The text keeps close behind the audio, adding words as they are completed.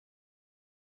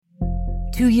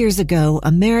2 years ago,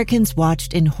 Americans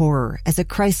watched in horror as a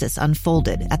crisis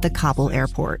unfolded at the Kabul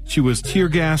airport. She was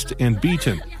tear-gassed and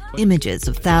beaten. Images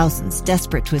of thousands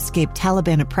desperate to escape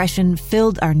Taliban oppression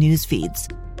filled our news feeds.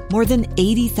 More than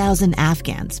 80,000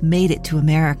 Afghans made it to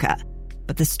America.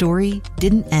 But the story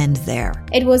didn't end there.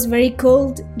 It was very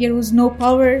cold. There was no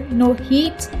power, no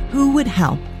heat. Who would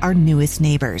help our newest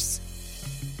neighbors?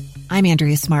 I'm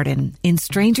Andrea Smartin. In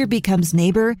Stranger Becomes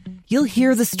Neighbor, you'll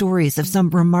hear the stories of some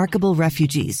remarkable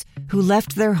refugees who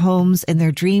left their homes and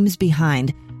their dreams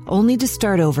behind, only to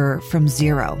start over from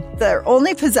zero. Their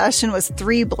only possession was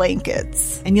 3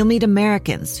 blankets. And you'll meet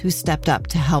Americans who stepped up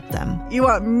to help them. You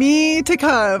want me to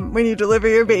come when you deliver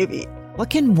your baby. What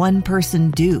can one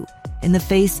person do in the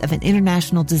face of an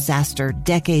international disaster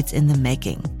decades in the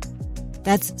making?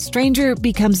 That's Stranger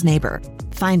Becomes Neighbor.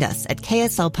 Find us at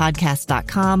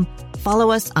kslpodcast.com.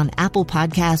 Follow us on Apple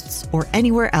Podcasts or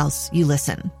anywhere else you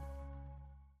listen.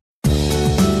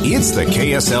 It's the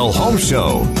KSL Home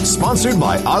Show, sponsored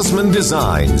by Osmond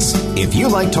Designs. If you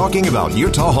like talking about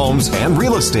Utah homes and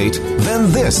real estate,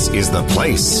 then this is the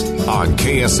place on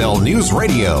KSL News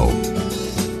Radio.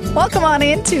 Welcome on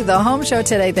into the Home Show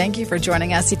today. Thank you for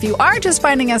joining us. If you are just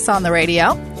finding us on the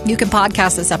radio, you can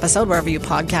podcast this episode wherever you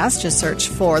podcast. Just search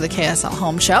for the KSL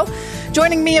Home Show.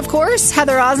 Joining me, of course,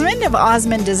 Heather Osmond of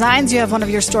Osmond Designs. You have one of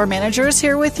your store managers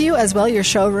here with you as well, your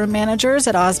showroom managers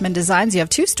at Osmond Designs. You have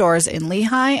 2 stores in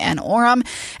Lehi and Orem.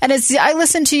 And as I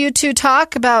listen to you two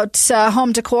talk about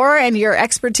home decor and your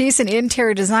expertise in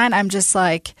interior design, I'm just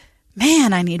like,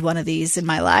 man, I need one of these in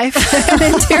my life.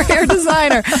 An interior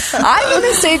designer. I'm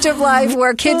in a stage of life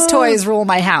where kids' toys rule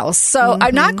my house. So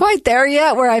I'm not quite there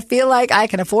yet where I feel like I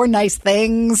can afford nice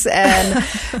things. And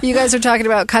you guys are talking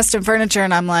about custom furniture.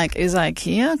 And I'm like, is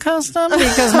IKEA custom?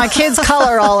 Because my kids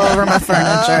color all over my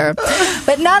furniture.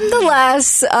 But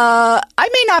nonetheless, I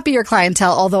may not be your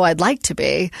clientele, although I'd like to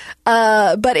be.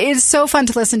 But it's so fun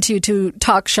to listen to you two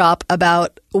talk shop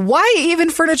about why even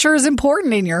furniture is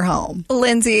important in your home.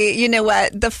 Lindsay, you know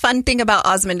what? The fun thing about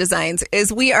Osmond Designs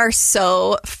is we are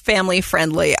so family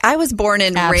friendly. I was born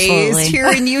and raised here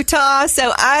in Utah,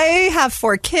 so I have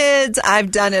 4 kids.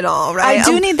 I've done it all, right? I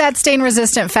do need that stain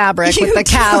resistant fabric with the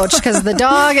couch because the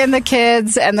dog and the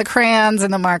kids and the crayons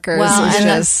and the markers. Well, is and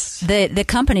just the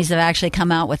companies have actually come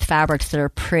out with fabrics that are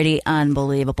pretty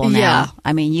unbelievable now. Yeah.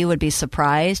 I mean, you would be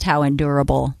surprised how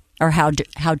endurable or how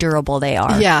durable they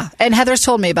are. Yeah. And Heather's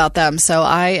told me about them, so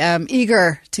I am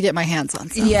eager to get my hands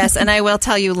on some. Yes, and I will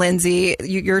tell you, Lindsay,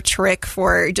 your trick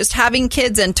for just having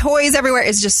kids and toys everywhere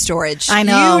is just storage. I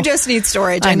know. You just need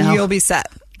storage and you'll be set.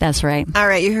 That's right. All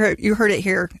right, you heard it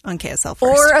here on KSL first.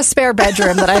 Or a spare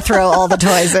bedroom that I throw all the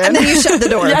toys in. And then you shut the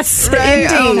door. Yes, right? indeed.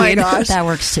 Oh my gosh. That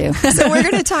works too. So we're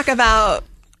going to talk about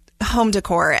home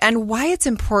decor and why it's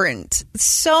important.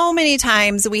 So many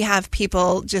times we have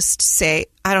people just say,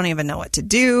 I don't even know what to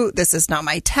do. This is not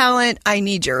my talent. I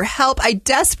need your help. I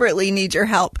desperately need your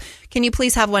help. Can you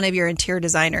please have one of your interior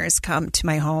designers come to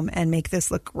my home and make this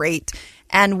look great?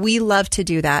 And we love to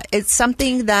do that. It's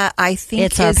something that I think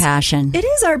it's our passion. It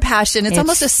is our passion. It's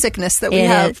almost a sickness that we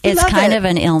have. It's kind of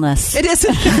an illness. It is.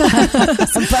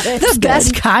 But it's the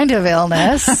best kind of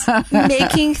illness.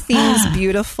 Making things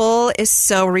beautiful is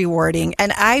so rewarding.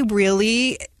 And I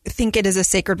really think it is a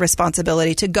sacred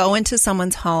responsibility to go into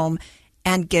someone's home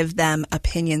and give them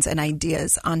opinions and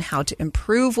ideas on how to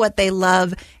improve what they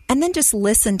love, and then just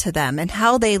listen to them and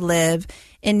how they live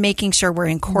in making sure we're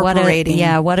incorporating.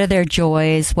 What are their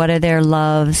joys? What are their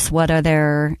loves? What are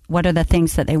the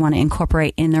things that they want to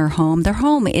incorporate in their home? Their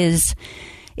home is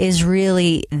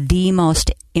really the most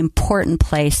important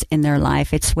place in their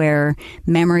life. It's where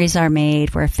memories are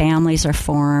made, where families are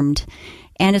formed.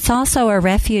 And it's also a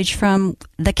refuge from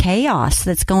the chaos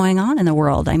that's going on in the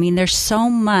world. I mean, there's so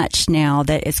much now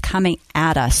that is coming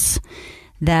at us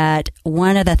that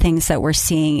one of the things that we're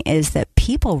seeing is that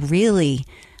people really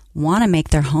want to make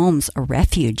their homes a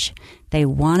refuge. They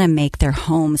want to make their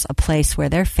homes a place where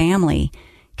their family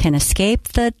can escape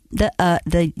the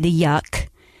yuck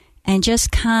and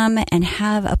just come and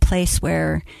have a place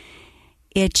where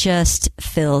it just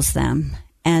fills them.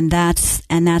 And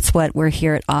that's what we're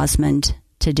here at Osmond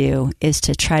to do, is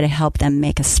to try to help them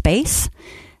make a space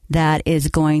that is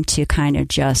going to kind of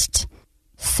just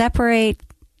separate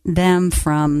them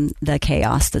from the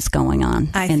chaos that's going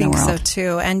on in the world. I think so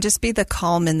too. And just be the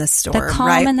calm in the storm. The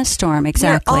calm in the storm,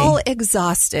 exactly. We're all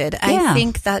exhausted. Yeah. I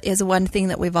think that is one thing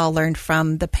that we've all learned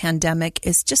from the pandemic,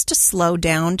 is just to slow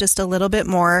down just a little bit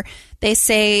more. They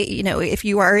say, if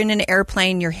you are in an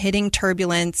airplane, you're hitting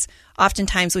turbulence.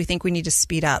 Oftentimes we think we need to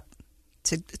speed up.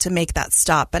 to make that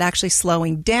stop. But actually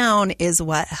slowing down is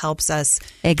what helps us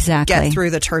exactly get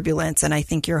through the turbulence. And I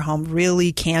think your home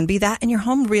really can be that. And your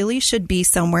home really should be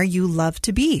somewhere you love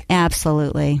to be.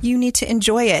 Absolutely. You need to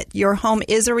enjoy it. Your home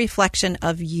is a reflection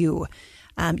of you.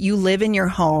 You live in your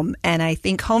home. And I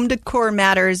think home decor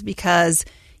matters because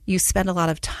you spend a lot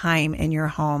of time in your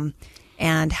home.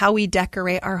 And how we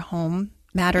decorate our home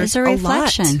matters It's a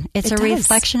reflection. lot. It's a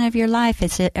reflection of your life.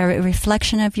 It's a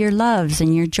reflection of your loves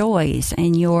and your joys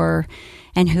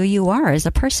and who you are as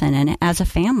a person and as a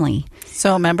family.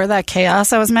 So remember that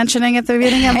chaos I was mentioning at the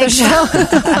beginning of the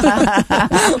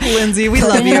show? Lindsay, we Put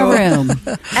love it you. in a room.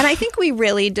 And I think we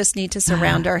really just need to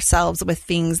surround ourselves with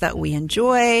things that we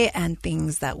enjoy and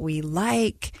things that we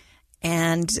like.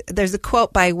 And there's a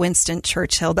quote by Winston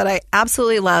Churchill that I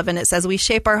absolutely love, and it says, "We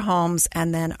shape our homes,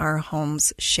 and then our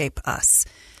homes shape us."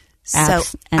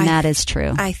 That is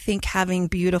true. I think having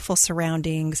beautiful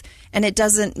surroundings, and it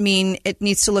doesn't mean it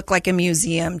needs to look like a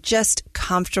museum, just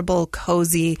comfortable,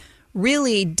 cozy,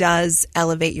 really does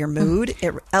elevate your mood.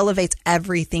 It elevates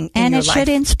everything in and your it life. should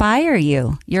inspire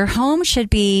you. Your home should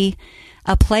be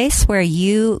a place where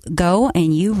you go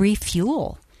and you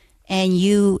refuel. And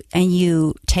you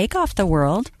take off the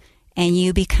world, and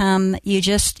you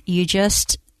just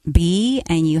be,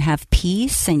 and you have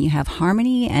peace, and you have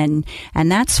harmony, and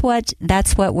that's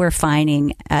what we're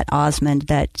finding at Osmond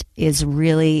that is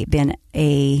really been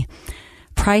a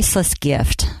priceless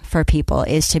gift for people,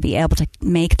 is to be able to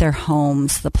make their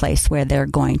homes the place where they're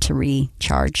going to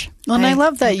recharge. Well, and I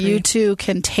love that you two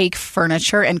can take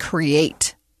furniture and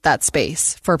create that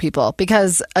space for people,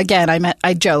 because again,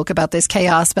 I joke about this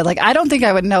chaos, but I don't think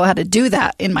I would know how to do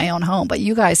that in my own home, but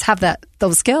you guys have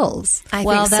those skills. I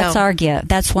think that's so. our gift.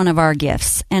 That's one of our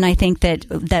gifts. And I think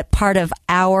that part of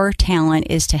our talent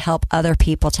is to help other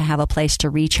people to have a place to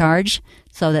recharge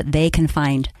so that they can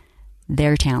find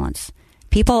their talents.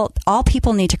 All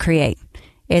people need to create.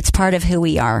 It's part of who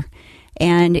we are.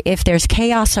 And if there's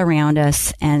chaos around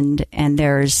us and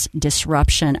there's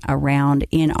disruption around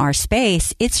in our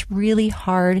space, it's really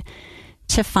hard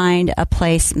to find a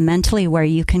place mentally where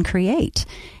you can create.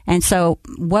 And so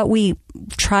what we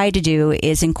try to do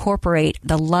is incorporate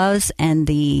the loves and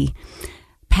the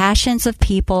passions of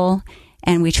people,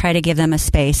 and we try to give them a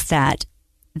space that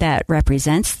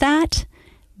represents that,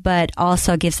 but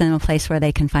also gives them a place where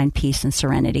they can find peace and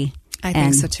serenity. I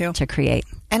think so too. To create.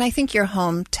 And I think your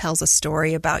home tells a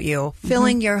story about you.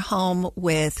 Filling your home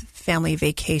with family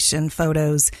vacation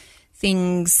photos,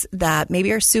 things that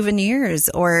maybe are souvenirs,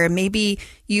 or maybe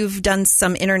you've done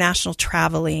some international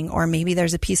traveling, or maybe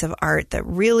there's a piece of art that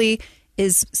really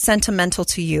is sentimental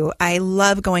to you. I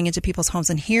love going into people's homes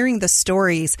and hearing the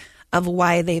stories of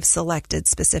why they've selected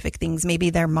specific things. Maybe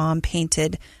their mom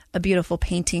painted a beautiful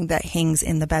painting that hangs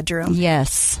in the bedroom.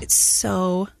 Yes. It's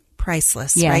so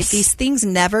priceless, yes. right? These things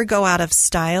never go out of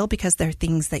style because they're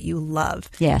things that you love.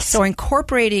 Yes. So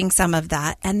incorporating some of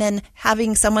that, and then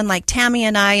having someone like Tammy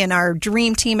and I and our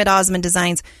dream team at Osmond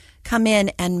Designs come in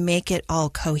and make it all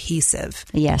cohesive.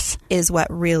 Yes. Is what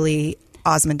really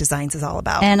Osmond Designs is all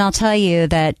about. And I'll tell you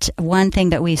that one thing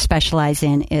that we specialize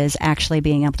in is actually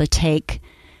being able to take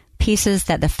pieces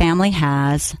that the family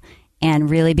has and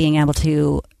really being able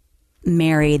to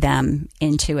marry them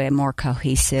into a more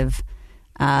cohesive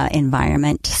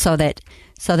environment, so that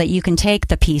you can take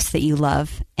the piece that you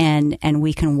love and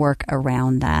we can work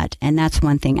around that. And that's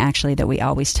one thing actually that we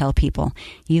always tell people.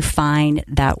 You find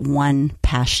that one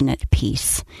passionate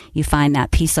piece. You find that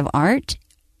piece of art.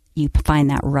 You find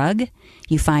that rug.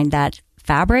 You find that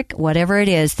fabric, whatever it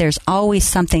is, there's always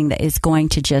something that is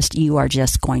you are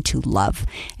just going to love.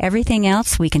 Everything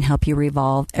else we can help you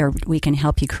revolve, or we can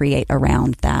help you create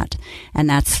around that. And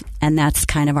that's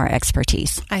kind of our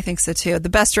expertise. I think so too. The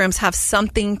best rooms have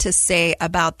something to say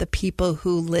about the people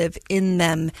who live in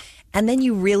them. And then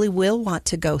you really will want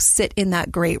to go sit in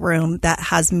that great room that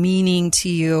has meaning to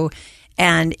you.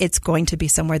 And it's going to be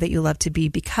somewhere that you love to be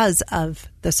because of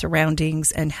the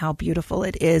surroundings and how beautiful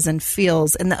it is and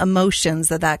feels, and the emotions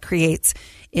that creates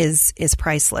is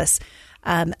priceless.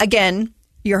 Again,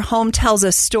 your home tells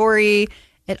a story.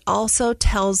 It also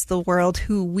tells the world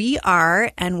who we are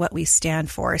and what we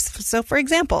stand for. So, for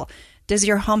example, does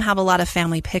your home have a lot of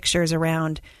family pictures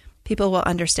around? People will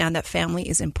understand that family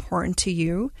is important to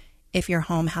you. If your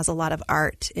home has a lot of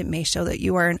art, it may show that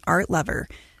you are an art lover.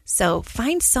 So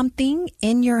find something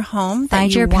in your home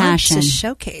that you want passion to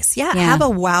showcase. Yeah, have a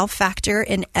wow factor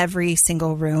in every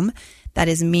single room that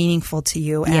is meaningful to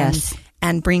you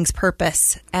and brings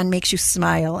purpose and makes you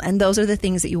smile. And those are the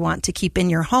things that you want to keep in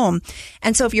your home.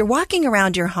 And so if you're walking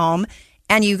around your home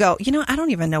and you go, I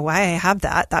don't even know why I have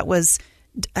that. That was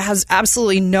has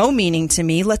absolutely no meaning to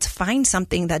me. Let's find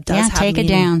something that does have take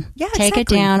meaning. it down. Yeah, take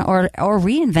exactly. it down or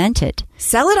reinvent it.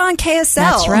 Sell it on KSL.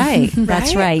 That's right.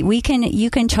 That's right.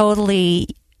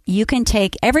 You can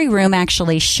take every room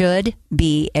actually should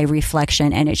be a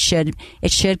reflection, and it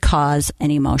should cause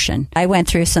an emotion. I went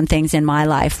through some things in my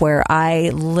life where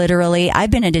I've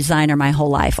been a designer my whole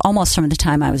life, almost from the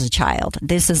time I was a child.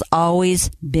 This has always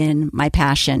been my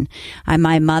passion.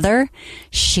 My mother,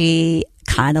 she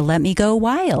kind of let me go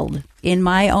wild in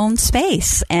my own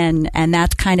space, and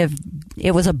that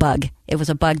it was a bug. It was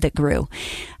a bug that grew.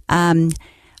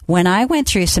 When I went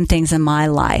through some things in my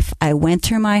life, I went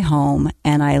through my home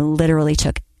and I literally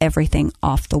took everything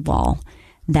off the wall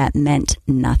that meant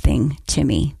nothing to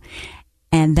me.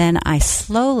 And then I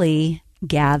slowly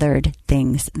gathered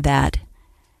things that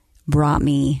brought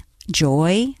me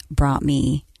joy, brought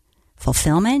me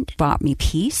fulfillment, brought me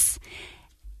peace.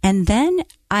 And then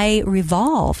I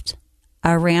revolved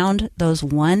around those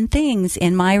one things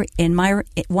in my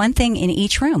one thing in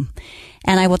each room.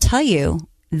 And I will tell you,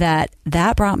 that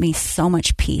brought me so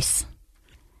much peace.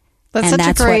 That's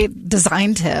a great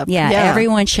design tip. Yeah,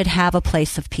 everyone should have a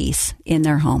place of peace in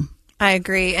their home. I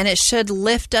agree. And it should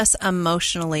lift us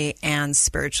emotionally and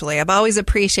spiritually. I've always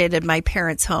appreciated my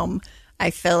parents' home.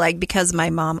 I feel like because my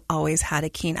mom always had a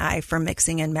keen eye for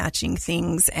mixing and matching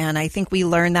things. And I think we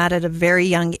learn that at a very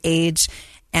young age.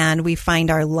 And we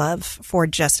find our love for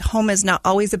just home is not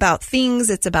always about things.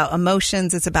 It's about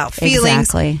emotions. It's about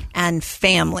feelings and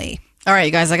family. All right,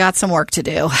 you guys, I got some work to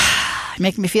do.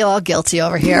 Making me feel all guilty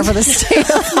over here for the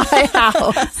state of my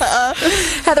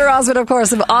house. Heather Osmond, of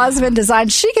course, of Osmond Design.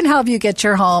 She can help you get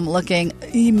your home looking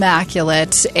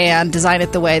immaculate and design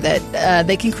it the way that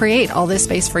they can create all this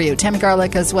space for you. Tammy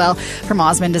Garlick as well from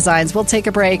Osmond Designs. We'll take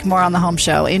a break. More on The Home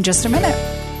Show in just a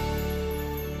minute.